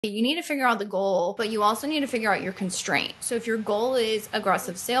You need to figure out the goal, but you also need to figure out your constraint. So if your goal is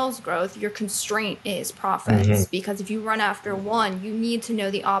aggressive sales growth, your constraint is profits. Because if you run after one, you need to know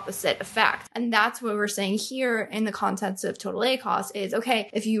the opposite effect. And that's what we're saying here in the context of total ACoS is,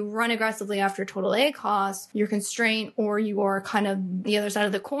 okay, if you run aggressively after total ACoS, your constraint or your kind of the other side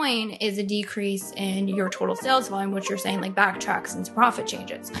of the coin is a decrease in your total sales volume, which you're saying like backtracks into profit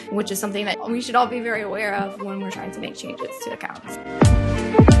changes, which is something that we should all be very aware of when we're trying to make changes to accounts.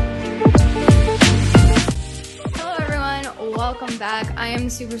 Hello everyone, welcome back. I am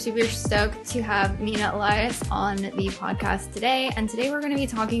super stoked to have Mina Elias on the podcast today. And today we're going to be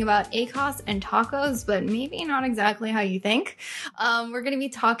talking about ACoS and tacos, but maybe not exactly how you think. We're going to be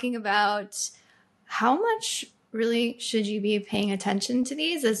talking about how much really should you be paying attention to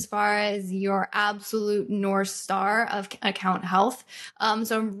these as far as your absolute North Star of account health.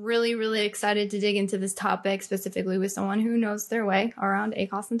 So I'm really excited to dig into this topic specifically with someone who knows their way around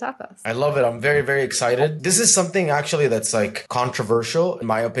ACoS and tacos. I love it. I'm very excited. This is something actually that's like controversial in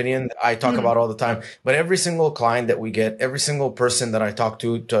my opinion. I talk about all the time, but every single client that we get, every single person that I talk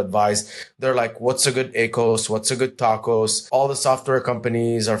to advise, they're like, what's a good ACoS? What's a good tacos? All the software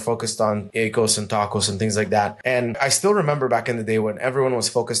companies are focused on ACoS and tacos and things like that. And I still remember back in the day when everyone was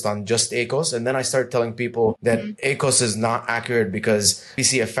focused on just ACoS. And then I started telling people that ACoS is not accurate because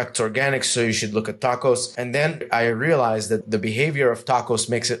PC affects organics. So you should look at tacos. And then I realized that the behavior of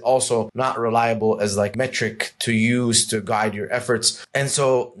tacos makes it also not reliable as like metric to use to guide your efforts. And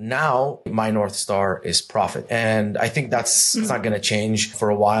so now my North Star is profit. And I think that's not going to change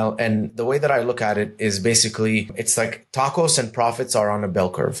for a while. And the way that I look at it is basically it's like tacos and profits are on a bell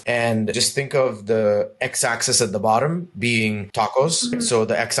curve. And just think of the x-axis at the bottom being tacos. So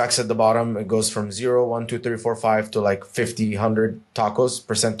the x-axis at the bottom, it goes from 0, 1, 2, 3, 4, 5 to like 50, 100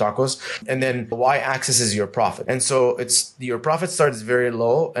 percent tacos. And then the y-axis is your profit. And so it's your profit starts very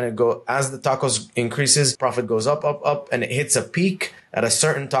low and it go as the tacos increases, profit goes up, and it hits a peak at a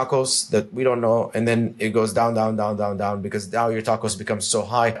certain tacos that we don't know. And then it goes down because now your tacos become so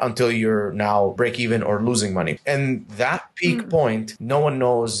high until you're now break even or losing money. And that peak point, no one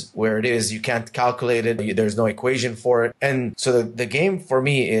knows where it is. You can't calculate it. There's no equation for it. And so the game for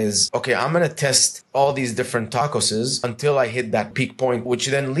me is, okay, I'm going to test all these different tacoses until I hit that peak point, which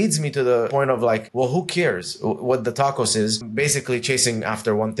then leads me to the point of like, well, who cares what the tacos is? Basically chasing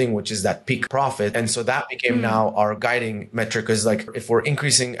after one thing, which is that peak profit. And so that became now our guiding metric is like, if we're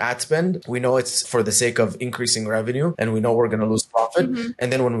increasing ad spend, we know it's for the sake of increasing revenue and we know we're going to lose profit.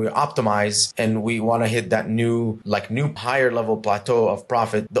 And then when we optimize and we want to hit that new higher level plateau of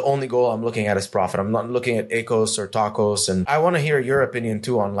profit, the only goal I'm looking at is profit. I'm not looking at ACoS or tacos. And I want to hear your opinion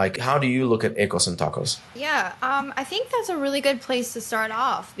too on like, how do you look at ACoS and tacos? Yeah, I think that's a really good place to start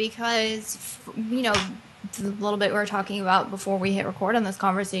off because, a little bit we were talking about before we hit record on this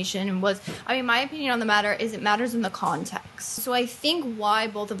conversation was, my opinion on the matter is it matters in the context. So I think why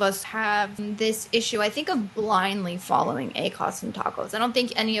both of us have this issue, I think of blindly following ACoS and tacos. I don't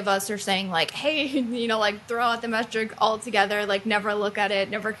think any of us are saying like, hey, like throw out the metric altogether, like never look at it,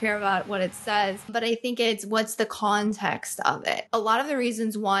 never care about what it says. But I think it's what's the context of it. A lot of the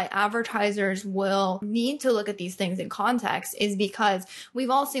reasons why advertisers will need to look at these things in context is because we've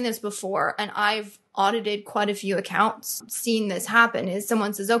all seen this before, and I've audited quite a few accounts, seen this happen is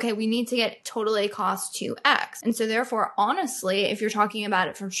someone says, okay, we need to get total ACoS to X. And so therefore, honestly, if you're talking about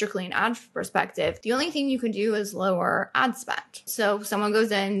it from strictly an ad perspective, the only thing you can do is lower ad spend. So someone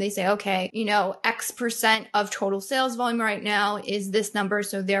goes in, they say, okay, X% of total sales volume right now is this number.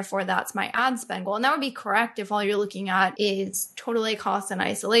 So therefore that's my ad spend goal. And that would be correct if all you're looking at is total ACoS in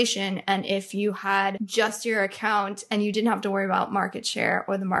isolation. And if you had just your account and you didn't have to worry about market share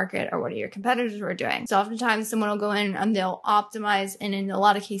or the market or what your competitors were doing. So oftentimes someone will go in and they'll optimize and in a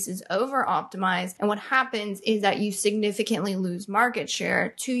lot of cases over optimize. And what happens is that you significantly lose market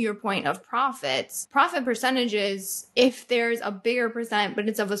share to your point of profits. Profit percentages, if there's a bigger percent, but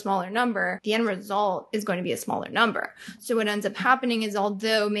it's of a smaller number, the end result is going to be a smaller number. So what ends up happening is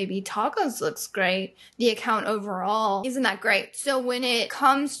although maybe tacos looks great, the account overall isn't that great. So when it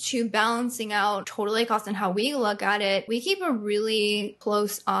comes to balancing out total ACoS and how we look at it, we keep a really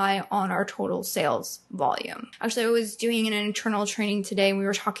close eye on our total sales volume. Actually, I was doing an internal training today and we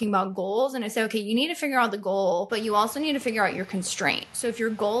were talking about goals and I said, okay, you need to figure out the goal, but you also need to figure out your constraint. So if your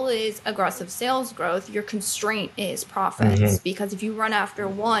goal is aggressive sales growth, your constraint is profits because if you run after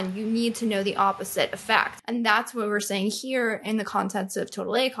one, you need to know the opposite effect. And that's what we're saying here in the context of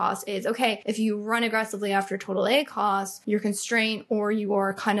total ACoS is, okay, if you run aggressively after total ACoS, your constraint or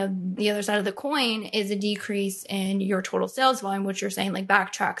your kind of the other side of the coin is a decrease in your total sales volume, which you're saying like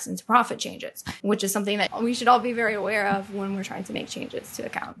backtracks into profit changes. which is something that we should all be very aware of when we're trying to make changes to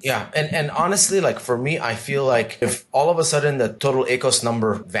accounts. Yeah. And honestly, like for me, I feel like if all of a sudden the total ACoS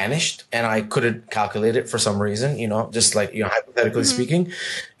number vanished and I couldn't calculate it for some reason, just like, hypothetically speaking,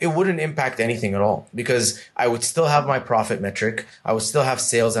 it wouldn't impact anything at all because I would still have my profit metric. I would still have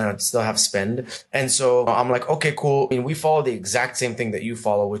sales and I would still have spend. And so I'm like, okay, cool. I mean, we follow the exact same thing that you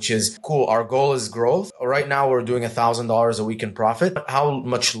follow, which is cool. Our goal is growth. Right now we're doing $1,000 a week in profit. How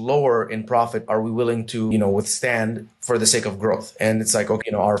much lower in profit are we willing to, withstand for the sake of growth? And it's like,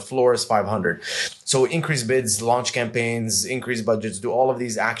 okay, our floor is 500. So increase bids, launch campaigns, increase budgets, do all of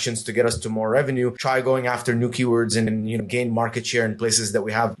these actions to get us to more revenue, try going after new keywords and, gain market share in places that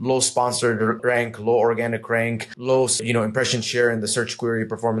we have low sponsored rank, low organic rank, low, impression share in the search query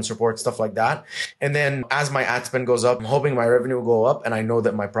performance report, stuff like that. And then as my ad spend goes up, I'm hoping my revenue will go up and I know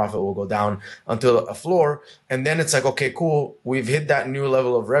that my profit will go down until a floor. And then it's like, okay, cool. We've hit that new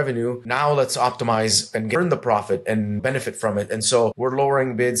level of revenue. Now let's optimize and earn the profit and benefit from it. And so we're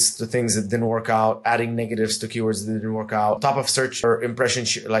lowering bids to things that didn't work out, adding negatives to keywords that didn't work out, top of search or impression,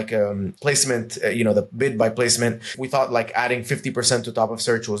 placement, the bid by placement. We thought like adding 50% to top of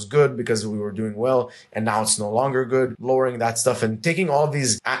search was good because we were doing well. And now it's no longer good. Lowering that stuff and taking all of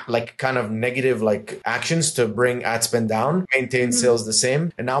these kind of negative actions to bring ad spend down, maintain sales the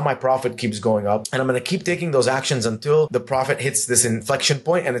same. And now my profit keeps going up. And I'm going to keep taking those actions until the profit hits this inflection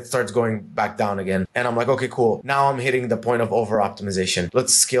point and it starts going back down again. And I'm like, okay, cool. Now I'm hitting the point of over optimization.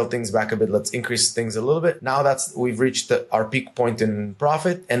 Let's scale things back a bit. Let's increase things a little bit. Now we've reached our peak point in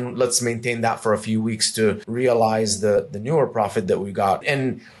profit and let's maintain that for a few weeks to realize the newer profit that we got.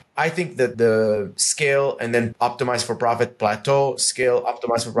 And I think that the scale and then optimize for profit plateau, scale,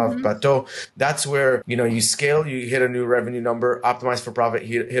 optimize for profit plateau. That's where, you scale, you hit a new revenue number, optimize for profit,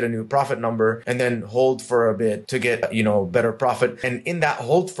 hit a new profit number, and then hold for a bit to get, better profit. And in that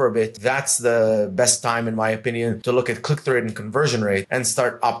hold for a bit, that's the best time, in my opinion, to look at click-through rate and conversion rate and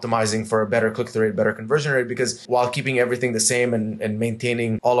start optimizing for a better click-through rate, better conversion rate, because while keeping everything the same and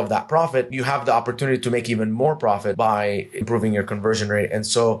maintaining all of that profit, you have the opportunity to make even more profit by improving your conversion rate. And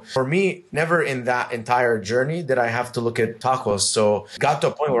so for me, never in that entire journey did I have to look at tacos. So got to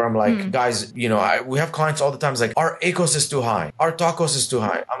a point where I'm like, guys, we have clients all the time. It's like, our ACoS is too high. Our tacos is too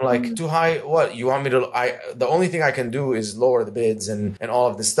high. I'm like, too high? What? You want me to, the only thing I can do is lower the bids and all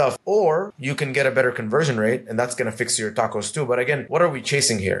of this stuff. Or you can get a better conversion rate and that's going to fix your tacos too. But again, what are we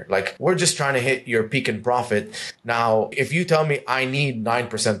chasing here? Like, we're just trying to hit your peak in profit. Now, if you tell me I need 9%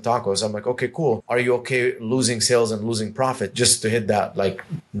 tacos, I'm like, okay, cool. Are you okay losing sales and losing profit just to hit that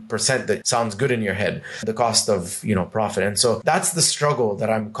percent that sounds good in your head, the cost of, profit? And so that's the struggle that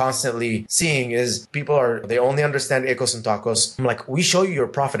I'm constantly seeing is they only understand ACoS and tacos. I'm like, we show you your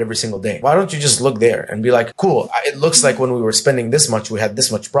profit every single day. Why don't you just look there and be like, cool, it looks like when we were spending this much, we had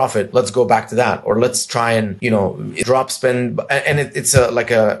this much profit. Let's go back to that. Or let's try and, drop spend. And it's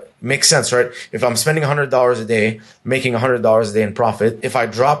makes sense, right? If I'm spending $100 a day, making $100 a day in profit, if I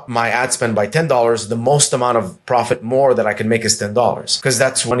drop my ad spend by $10, the most amount of profit more that I can make is $10 because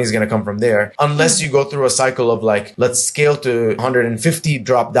that's money's going to come from there. Unless you go through a cycle of let's scale to 150,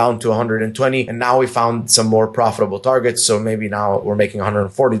 drop down to 120. And now we found some more profitable targets. So maybe now we're making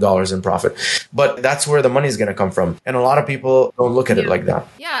 $140 in profit, but that's where the money is going to come from. And a lot of people don't look at it like that.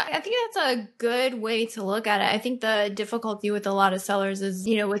 Yeah, I think that's a good way to look at it. I think the difficulty with a lot of sellers is,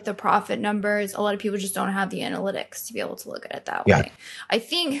 with the profit numbers, a lot of people just don't have the analytics to be able to look at it that way. I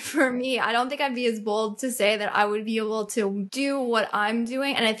think for me, I don't think I'd be as bold to say that I would be able to do what I'm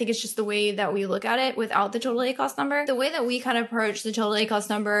doing. And I think it's just the way that we look at it without the total ACoS number. The way that we kind of approach the total ACoS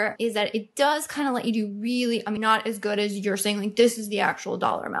number is that it does kind of let you do really, not as good as you're saying, this is the actual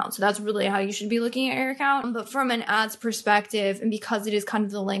dollar amount. So that's really how you should be looking at your account. But from an ads perspective, and because it is kind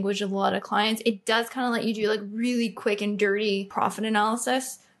of the language of a lot of clients, it does kind of let you do really quick and dirty profit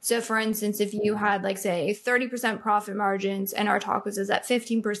analysis. So for instance, if you had say 30% profit margins and our tacos is at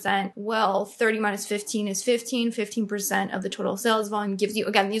 15%, well, 30 minus 15 is 15% of the total sales volume gives you,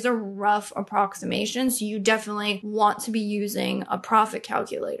 again, these are rough approximations. So you definitely want to be using a profit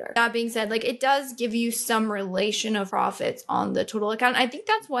calculator. That being said, it does give you some relation of profits on the total account. I think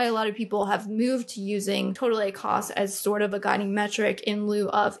that's why a lot of people have moved to using total ACoS as sort of a guiding metric in lieu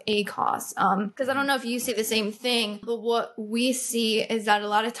of ACoS. Because I don't know if you see the same thing, but what we see is that a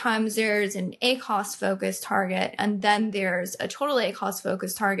lot of of times there's an ACoS focused target and then there's a total ACoS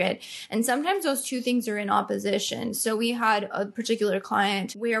focused target. And sometimes those two things are in opposition. So we had a particular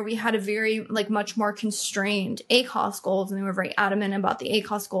client where we had a very much more constrained ACoS goals, and they were very adamant about the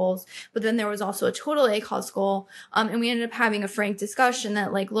ACoS goals. But then there was also a total ACoS goal. And we ended up having a frank discussion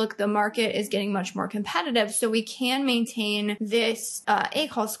that look, the market is getting much more competitive. So we can maintain this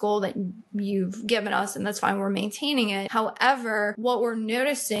ACoS goal that you've given us, and that's fine. We're maintaining it. However, what we're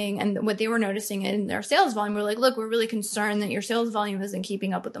noticing and what they were noticing in their sales volume, we're look, we're really concerned that your sales volume isn't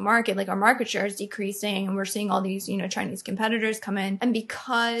keeping up with the market. Our market share is decreasing, and we're seeing all these, Chinese competitors come in. And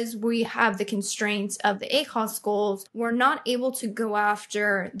because we have the constraints of the ACoS goals, we're not able to go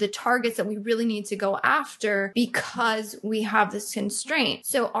after the targets that we really need to go after because we have this constraint.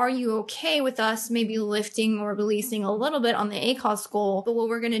 So are you okay with us maybe lifting or releasing a little bit on the ACoS goal? But what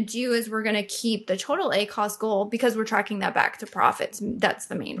we're going to do is we're going to keep the total ACoS goal because we're tracking that back to profits. That's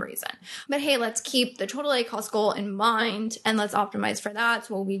the main reason. But hey, let's keep the total ACoS goal in mind and let's optimize for that.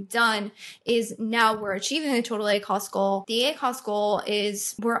 So what we've done is now we're achieving the total ACoS goal. The ACoS goal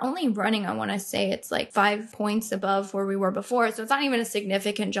is we're only running, I want to say it's 5 points above where we were before. So it's not even a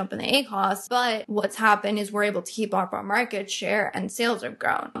significant jump in the ACoS. But what's happened is we're able to keep up our market share and sales have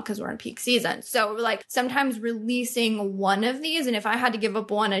grown because we're in peak season. So we're sometimes releasing one of these. And if I had to give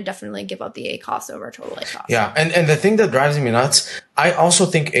up one, I'd definitely give up the ACoS over total ACoS. Yeah. And the thing that drives me nuts, I also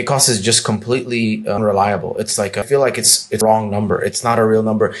think ACoS is just completely unreliable. It's I feel like it's a wrong number. It's not a real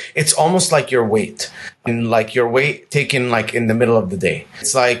number. It's almost like your weight. And your weight taken in the middle of the day.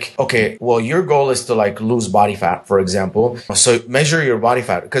 It's okay, well, your goal is to lose body fat, for example. So measure your body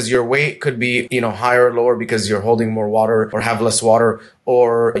fat because your weight could be, higher or lower because you're holding more water or have less water,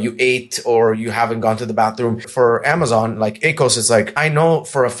 or you ate or you haven't gone to the bathroom. For Amazon, ACoS, it's I know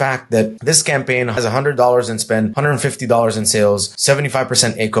for a fact that this campaign has $100 in spend, $150 in sales,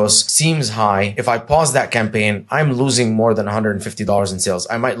 75% ACoS seems high. If I pause that campaign, I'm losing more than $150 in sales.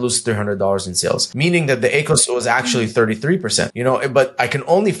 I might lose $300 in sales, meaning that the ACoS was actually 33%, but I can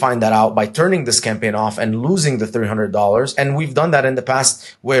only find that out by turning this campaign off and losing the $300. And we've done that in the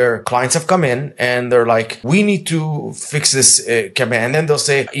past where clients have come in and they're we need to fix this campaign. And then they'll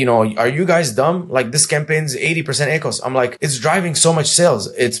say, are you guys dumb? This campaign's 80% ACoS. I'm it's driving so much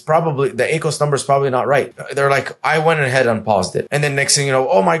sales. It's probably, the ACoS number is probably not right. They're I went ahead and paused it. And then next thing you know,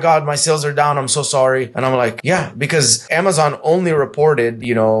 oh my God, my sales are down. I'm so sorry. And I'm yeah, because Amazon only reported,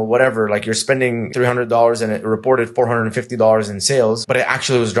 whatever, you're spending $300 and it reported $450 in sales, but it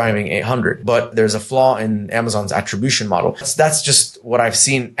actually was driving 800. But there's a flaw in Amazon's attribution model. That's just what I've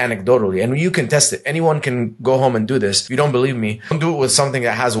seen anecdotally. And you can test it. Anyone can go home and do this. If you don't believe me, don't do it with something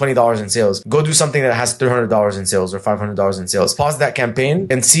that has $20 in sales. Go do something that has $300 in sales or $500 in sales. Pause that campaign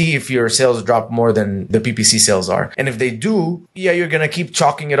and see if your sales drop more than the PPC sales are. And if they do, yeah, you're going to keep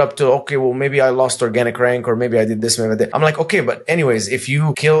chalking it up to, okay, well, maybe I lost organic rank or maybe I did this, maybe I did. I'm okay, but anyways, if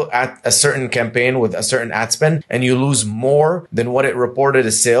you kill at a certain campaign with a certain ad spend and you lose more than what it reported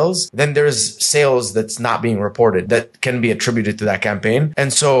as sales, then there's sales that's not being reported that can be attributed to that campaign.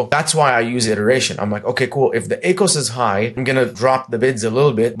 And so that's why I use iteration. I'm okay, cool. If the ACoS is high, I'm going to drop the bids a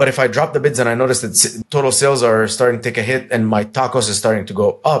little bit. But if I drop the bids and I notice that total sales are starting to take a hit and my tacos is starting to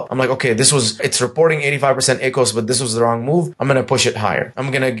go up, I'm okay, it's reporting 85% ACoS, but this was the wrong move. I'm going to push it higher.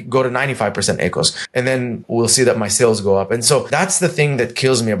 I'm going to go to 95% ACoS. And then we'll see that my sales go up. And so that's the thing that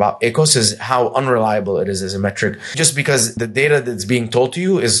kills me about ACoS is how unreliable it is as a metric. Just because the data that's being told to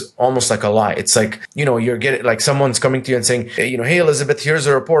you is almost like a lie. It's you're getting someone's coming to you and saying, hey, Elizabeth, here's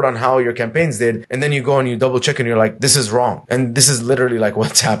a report on how your campaigns did. And then you go and you double check and you're this is wrong. And this is literally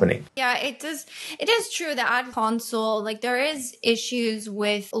what's happening. Yeah, it is true. The ad console, there is issues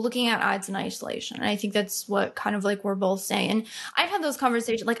with looking at ads in isolation. And I think that's what kind of we're both saying. I've had those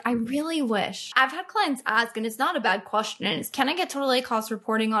conversations. I really wish I've had clients ask, and it's not a bad question. And it's, can I get total ACoS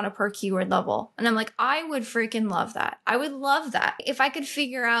reporting on a per keyword level? And I'm I would freaking love that. I would love that. If I could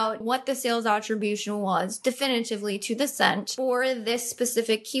figure out what the sales attribution was definitively to the cent for this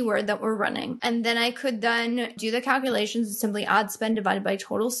specific keyword that we're running. And then I could then do the calculations and simply ad spend divided by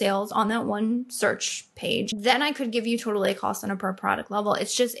total sales on that one search page. Then I could give you total ACoS on a per product level.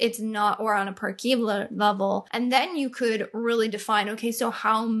 It's not, or on a per keyword level. And then you could really define, okay, so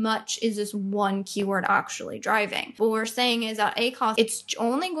how much is this one keyword actually driving? What we're saying is that ACoS, it's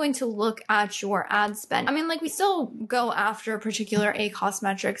only going to look at your ad spend. I mean, we still go after particular ACoS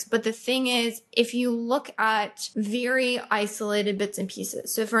metrics, but the thing is, if you look at very isolated bits and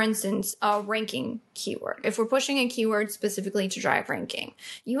pieces, so for instance, ranking keyword, if we're pushing a keyword specifically to drive ranking,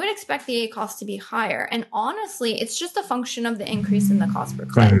 you would expect the ACoS to be higher. And honestly, it's just a function of the increase in the cost per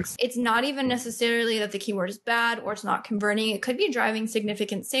clicks. It's not even necessarily that the keyword is bad or it's not converting. It could be driving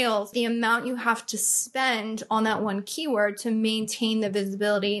significant sales. The amount you have to spend on that one keyword to maintain the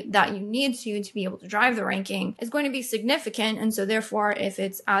visibility that you need to be able to drive the ranking is going to be significant. And so therefore, if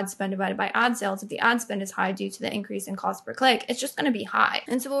it's ad spend divided by ad sales, if the ad spend is high due to the increase in cost per click, it's just going to be high.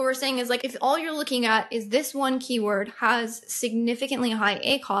 And so what we're saying is like, if all you're looking at is this one keyword has significantly high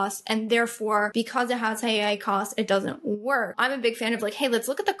ACoS, and therefore because it has high ACoS, it doesn't work. I'm a big fan of like, hey, let's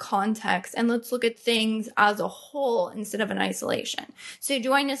look at the context and let's look at things as a whole instead of in isolation. So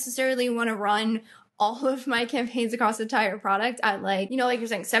do I necessarily want to run all of my campaigns across the entire product at like, like you're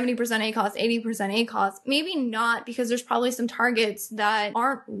saying 70% ACoS, 80% ACoS? Maybe not, because there's probably some targets that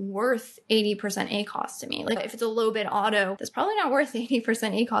aren't worth 80% ACoS to me. Like if it's a low bid auto, that's probably not worth 80%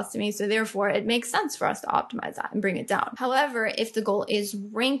 ACoS to me. So therefore it makes sense for us to optimize that and bring it down. However, if the goal is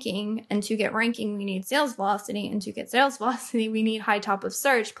ranking, and to get ranking, we need sales velocity, and to get sales velocity, we need high top of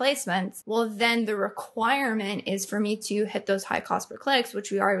search placements. Well, then the requirement is for me to hit those high cost per clicks, which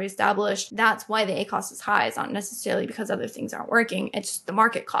we already established. That's why the ACoS is high. It's not necessarily because other things aren't working. It's just the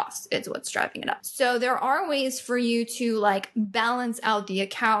market cost is what's driving it up. So there are ways for you to like balance out the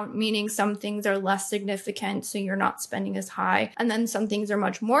account, meaning some things are less significant, so you're not spending as high. And then some things are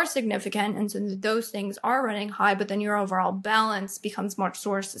much more significant, and so those things are running high, but then your overall balance becomes much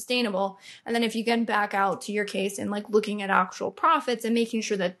more sustainable. And then if you get back out to your case and like looking at actual profits and making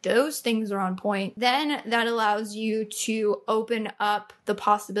sure that those things are on point, then that allows you to open up the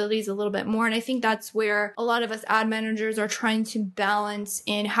possibilities a little bit more. And I think that's where a lot of us ad managers are trying to balance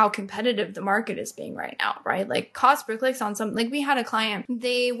in how competitive the market is being right now, right? Like cost per clicks on something, like we had a client,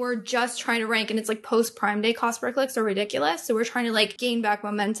 they were just trying to rank, and it's like post Prime Day cost per clicks are ridiculous. So we're trying to like gain back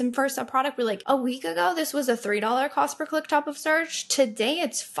momentum for a product. We're like, a week ago, this was a $3 cost per click top of search. Today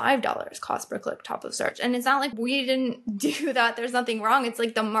it's $5 cost per click top of search. And it's not like we didn't do that. There's nothing wrong. It's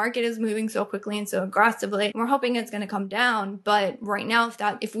like the market is moving so quickly and so aggressively. We're hoping it's going to come down. But right now,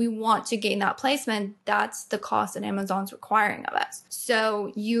 if we want to gain that placement, that's the cost that Amazon's requiring of us.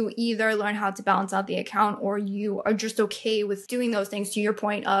 So you either learn how to balance out the account, or you are just okay with doing those things, to your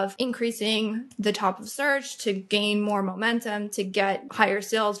point of increasing the top of search to gain more momentum, to get higher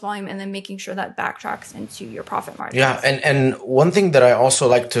sales volume, and then making sure that backtracks into your profit margins. Yeah. And one thing that I also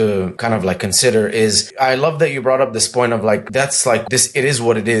like to kind of like consider is, I love that you brought up this point of like, that's like this, it is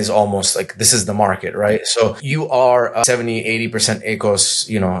what it is, almost like this is the market, right? So you are 70, 80% ACoS,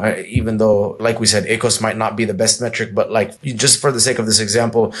 even though, like we said, ACoS might not be the best metric, but like just for the sake of this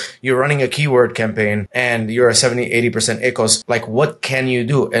example, you're running a keyword campaign and you're a 70, 80% ACoS. Like, what can you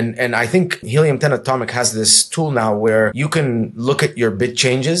do? And I think Helium 10 Atomic has this tool now where you can look at your bid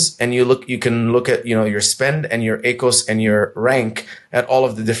changes, and you can look at, your spend and your ACoS and your rank at all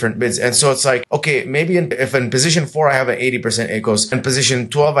of the different bids. And so it's like, okay, maybe if in position 4, I have an 80% ACoS, in position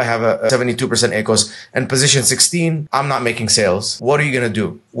 12, I have a 72% ACoS, and position 16, I'm not making sales. What are you going to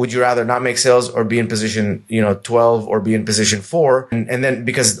do? Would you rather not make sales or be in position, 12 or be in position 4? And then,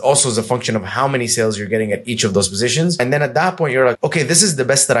 because also is a function of how many sales you're getting at each of those positions. And then at that point, you're like, okay, this is the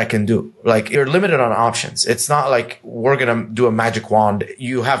best that I can do. Like, you're limited on options. It's not like we're going to do a magic wand.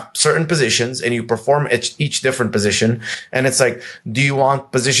 You have certain positions and you perform each different position. And it's like, do you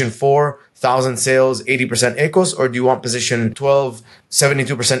want position 4, 1,000 sales, 80% ACoS, or do you want position 12,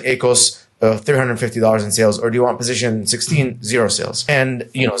 72% ACoS, $350 in sales, or do you want position 16, 0 sales and,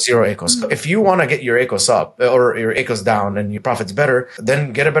 0 ACoS? If you want to get your ACoS up or your ACoS down and your profits better,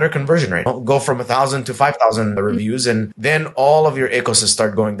 then get a better conversion rate. Go from 1,000 to 5,000 reviews, and then all of your ACoS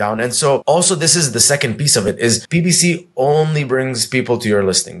start going down. And so also, this is the second piece of it, is PPC only brings people to your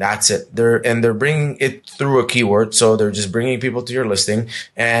listing. That's it. They're bringing it through a keyword. So they're just bringing people to your listing.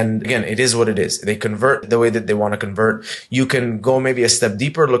 And again, it is what it is. They convert the way that they want to convert. You can go maybe a step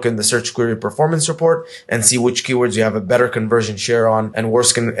deeper, look in the search query performance report and see which keywords you have a better conversion share on and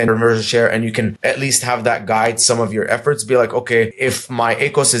worse conversion share. And you can at least have that guide some of your efforts. Be like, okay, if my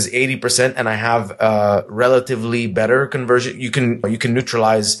ACoS is 80% and I have relatively better conversion, you can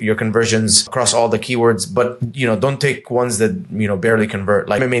neutralize your conversions across all the keywords, but don't take ones that barely convert.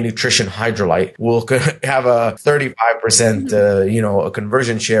 Like MMA Nutrition Hydrolyte will have a 35% a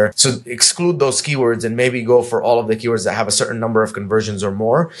conversion share. So exclude those keywords and maybe go for all of the keywords that have a certain number of conversions or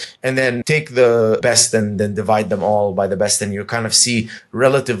more. And then can take the best and then divide them all by the best, and you kind of see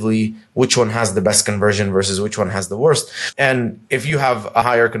relatively which one has the best conversion versus which one has the worst. And if you have a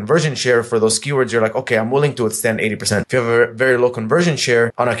higher conversion share for those keywords, you're like, okay, I'm willing to withstand 80%. If you have a very low conversion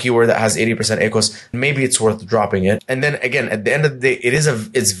share on a keyword that has 80% ACoS, maybe it's worth dropping it. And then again, at the end of the day,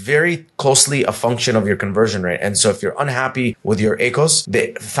 it's very closely a function of your conversion rate. And so if you're unhappy with your ACoS,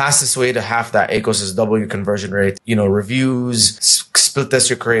 the fastest way to half that ACoS is double your conversion rate, reviews, split test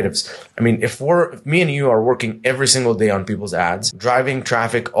your creatives. I mean, if me and you are working every single day on people's ads, driving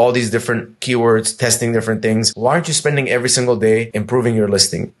traffic, all these different keywords, testing different things, why aren't you spending every single day improving your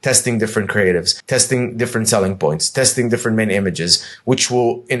listing, testing different creatives, testing different selling points, testing different main images, which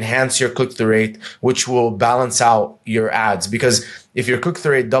will enhance your click-through rate, which will balance out your ads? Because if your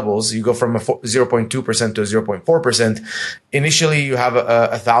click-through rate doubles, you go from a 0.2% to a 0.4%. Initially, you have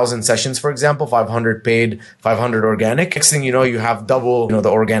 1,000 sessions, for example, 500 paid, 500 organic. Next thing you know, you have double, the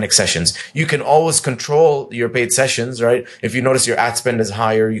organic sessions. You can always control your paid sessions, right? If you notice your ad spend is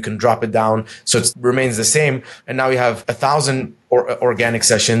higher, you can drop it down so it remains the same. And now you have 1,000 organic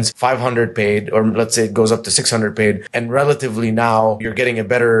sessions, 500 paid, or let's say it goes up to 600 paid. And relatively now you're getting a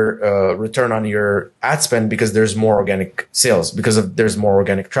better return on your ad spend because there's more organic sales, because there's more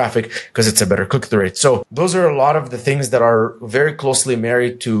organic traffic, because it's a better click-through rate. So those are a lot of the things that are very closely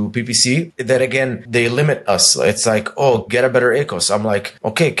married to PPC that, again, they limit us. It's like, oh, get a better ACoS. I'm like,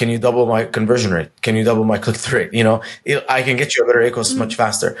 okay, can you double my conversion rate? Can you double my click-through rate? I can get you a better ACoS much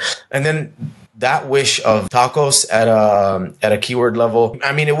faster. And then that wish of tacos at a keyword level,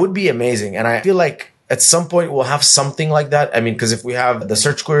 I mean, it would be amazing. And I feel like at some point we'll have something like that. I mean, because if we have the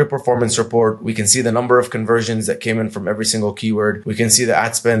search query performance report, we can see the number of conversions that came in from every single keyword. We can see the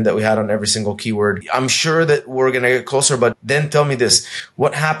ad spend that we had on every single keyword. I'm sure that we're going to get closer, but then tell me this,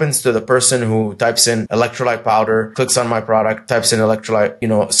 what happens to the person who types in electrolyte powder, clicks on my product, types in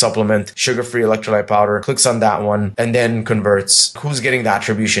electrolyte, supplement, sugar-free electrolyte powder, clicks on that one, and then converts? Who's getting the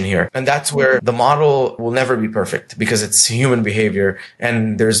attribution here? And that's where the model will never be perfect, because it's human behavior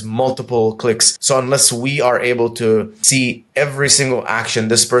and there's multiple clicks. So unless we are able to see every single action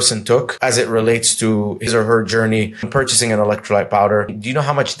this person took as it relates to his or her journey purchasing an electrolyte powder, do you know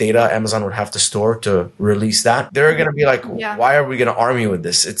how much data Amazon would have to store to release that? They're going to be like, why are we going to arm you with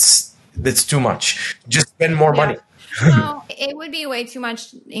this? It's too much. Just spend more money. No, it would be way too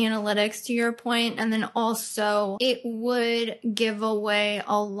much analytics, to your point. And then also it would give away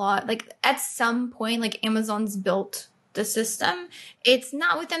a lot. Like at some point, like Amazon's built the system, it's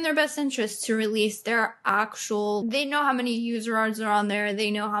not within their best interest to release their they know how many user ads are on there.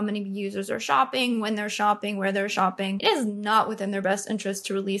 They know how many users are shopping, when they're shopping, where they're shopping. It is not within their best interest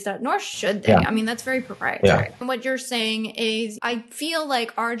to release that, nor should they. I mean, that's very proprietary. And what you're saying is, I feel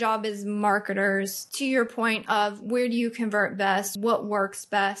like our job as marketers, to your point of where do you convert best, what works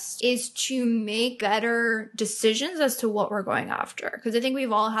best, is to make better decisions as to what we're going after. Because I think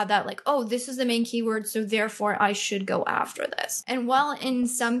we've all had that, like, oh, this is the main keyword, so therefore I should go after this. And while in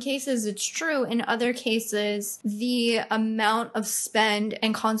some cases it's true, in other cases, the amount of spend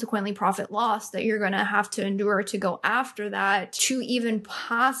and consequently profit loss that you're going to have to endure to go after that, to even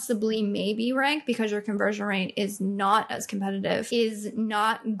possibly maybe rank because your conversion rate is not as competitive, is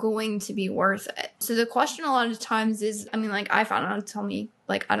not going to be worth it. So the question a lot of times is, I mean, like I found out, tell me,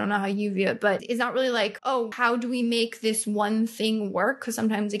 like, I don't know how you view it, but it's not really like, oh, how do we make this one thing work? Because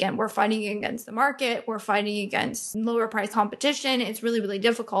sometimes, again, we're fighting against the market, we're fighting against lower price competition. It's really, really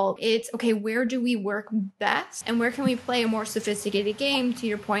difficult. It's, okay, where do we work best? And where can we play a more sophisticated game, to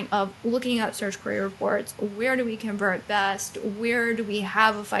your point of looking at search query reports? Where do we convert best? Where do we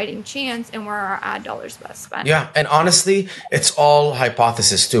have a fighting chance? And where are our ad dollars best spent? Yeah. And honestly, it's all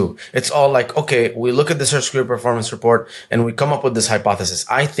hypothesis too. It's all like, okay, we look at the search query performance report and we come up with this hypothesis.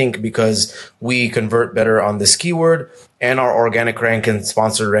 I think because we convert better on this keyword and our organic rank and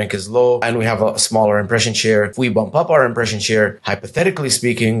sponsored rank is low and we have a smaller impression share, if we bump up our impression share, hypothetically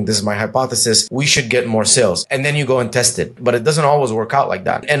speaking, this is my hypothesis, we should get more sales. And then you go and test it. But it doesn't always work out like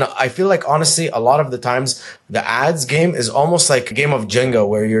that. And I feel like, honestly, a lot of the times the ads game is almost like a game of Jenga,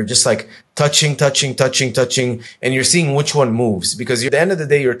 where you're just like touching, and you're seeing which one moves, because at the end of the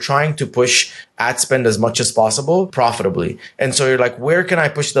day, you're trying to push ad spend as much as possible profitably. And so you're like, where can I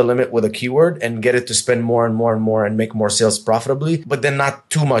push the limit with a keyword and get it to spend more and more and more and make more sales profitably, but then not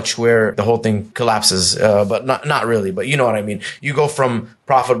too much where the whole thing collapses, but not really, but you know what I mean? You go from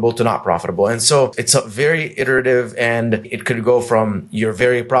profitable to not profitable. And so it's a very iterative, and it could go from you're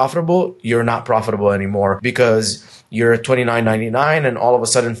very profitable, you're not profitable anymore, because you're at $29.99 and all of a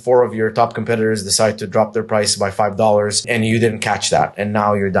sudden 4 of your top competitors decide to drop their price by $5 and you didn't catch that. And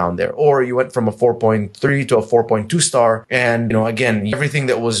now you're down there. Or you went from a 4.3 to a 4.2 star. And, again, everything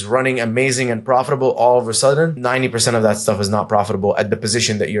that was running amazing and profitable, all of a sudden, 90% of that stuff is not profitable at the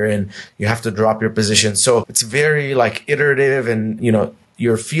position that you're in. You have to drop your position. So it's very iterative and,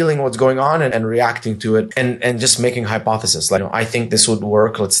 you're feeling what's going on and reacting to it and just making hypothesis. I think this would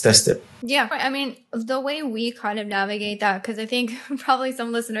work. Let's test it. Yeah. I mean, the way we kind of navigate that, because I think probably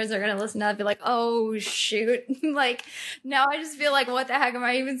some listeners are going to listen to that and be like, oh, shoot. Now I just feel like, what the heck am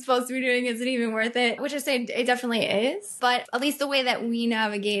I even supposed to be doing? Is it even worth it? Which I say it definitely is. But at least the way that we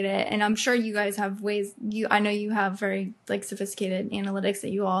navigate it, and I'm sure you guys have ways, I know you have very sophisticated analytics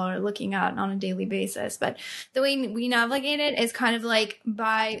that you all are looking at on a daily basis. But the way we navigate it is kind of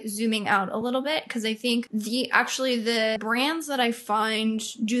by zooming out a little bit. Because I think the brands that I find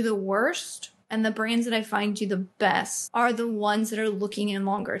do the worst and the brands that I find do the best are the ones that are looking in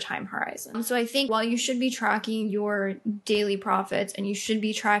longer time horizons. So I think while you should be tracking your daily profits and you should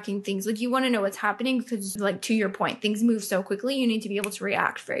be tracking things, you want to know what's happening because to your point, things move so quickly, you need to be able to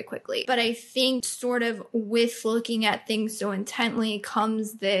react very quickly. But I think sort of with looking at things so intently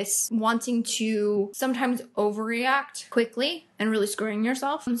comes this wanting to sometimes overreact quickly and really screwing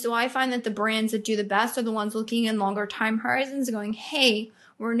yourself. So I find that the brands that do the best are the ones looking in longer time horizons going, hey,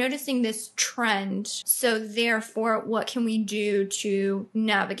 we're noticing this trend. So therefore, what can we do to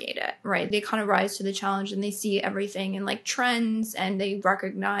navigate it, right? They kind of rise to the challenge and they see everything in trends and they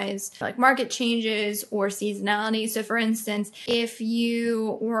recognize market changes or seasonality. So for instance, if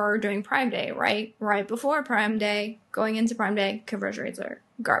you were doing Prime Day, right before Prime Day, going into Prime Day, conversion rates are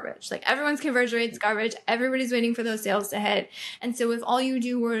garbage. Everyone's conversion rates garbage. Everybody's waiting for those sales to hit. And so if all you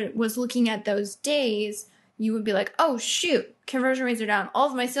do was looking at those days, you would be like, oh, shoot, conversion rates are down. All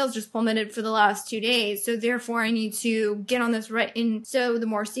of my sales just plummeted for the last 2 days. So therefore, I need to get on this right. And so the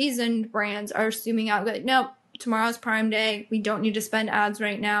more seasoned brands are assuming out, nope, tomorrow's Prime Day. We don't need to spend ads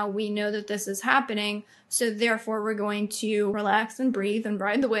right now. We know that this is happening. So therefore, we're going to relax and breathe and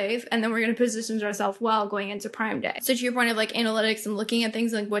ride the wave. And then we're going to position ourselves well going into Prime Day. So to your point of analytics and looking at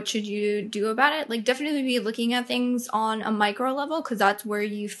things, what should you do about it? Definitely be looking at things on a micro level because that's where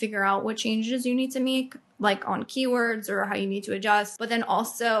you figure out what changes you need to make. On keywords or how you need to adjust, but then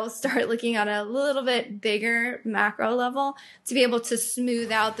also start looking at a little bit bigger macro level to be able to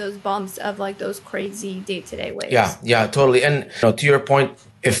smooth out those bumps of those crazy day-to-day waves. Yeah, totally. And to your point,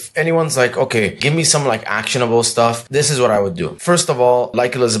 if anyone's okay, give me some actionable stuff, this is what I would do. First of all,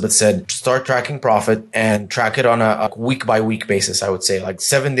 like Elizabeth said, start tracking profit and track it on a week by week basis. I would say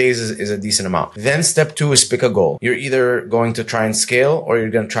 7 days is a decent amount. Then step 2 is pick a goal. You're either going to try and scale or you're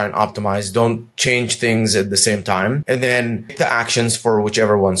going to try and optimize. Don't change things at the same time. And then pick the actions for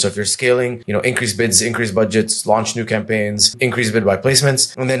whichever one. So if you're scaling, increase bids, increase budgets, launch new campaigns, increase bid by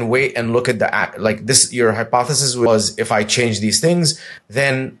placements, and then wait and look at the your hypothesis was if I change these things,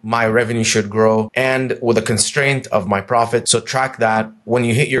 then my revenue should grow and with a constraint of my profit. So track that. When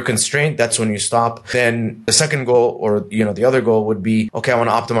you hit your constraint, that's when you stop. Then the second goal or, the other goal would be, okay, I want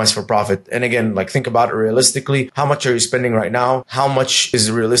to optimize for profit. And again, think about it realistically. How much are you spending right now? How much is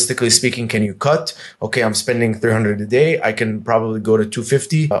realistically speaking can you cut? Okay, I'm spending $300 a day. I can probably go to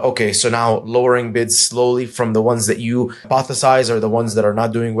 $250. Okay, so now lowering bids slowly from the ones that you hypothesize or the ones that are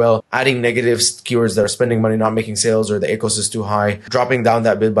not doing well, adding negatives, keywords that are spending money, not making sales, or the ACoS is too high, dropping down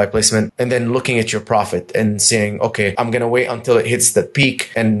that bid by placement, and then looking at your profit and saying, okay, I'm going to wait until it hits the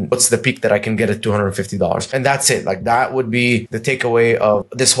peak. And what's the peak that I can get at $250? And that's it. That would be the takeaway of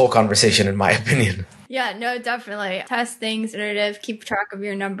this whole conversation, in my opinion. Yeah, no, definitely. Test things, iterative, keep track of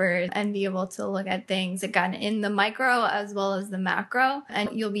your numbers and be able to look at things again in the micro as well as the macro. And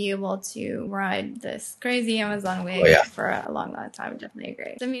you'll be able to ride this crazy Amazon wave for a long, long time. Definitely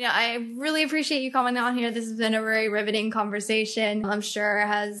agree. So, Mina, I really appreciate you coming on here. This has been a very riveting conversation. I'm sure it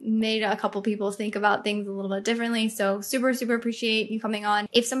has made a couple people think about things a little bit differently. So super, super appreciate you coming on.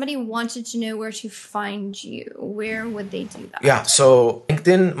 If somebody wanted to know where to find you, where would they do that? Yeah, so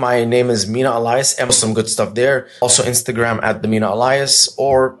LinkedIn, my name is Mina Elias. Some good stuff there. Also Instagram at the Mina Elias,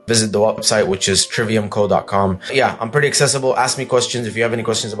 or visit the website, which is triviumco.com. Yeah, I'm pretty accessible. Ask me questions. If you have any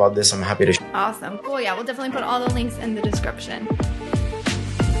questions about this, I'm happy to share. Awesome. Cool. Yeah, we'll definitely put all the links in the description.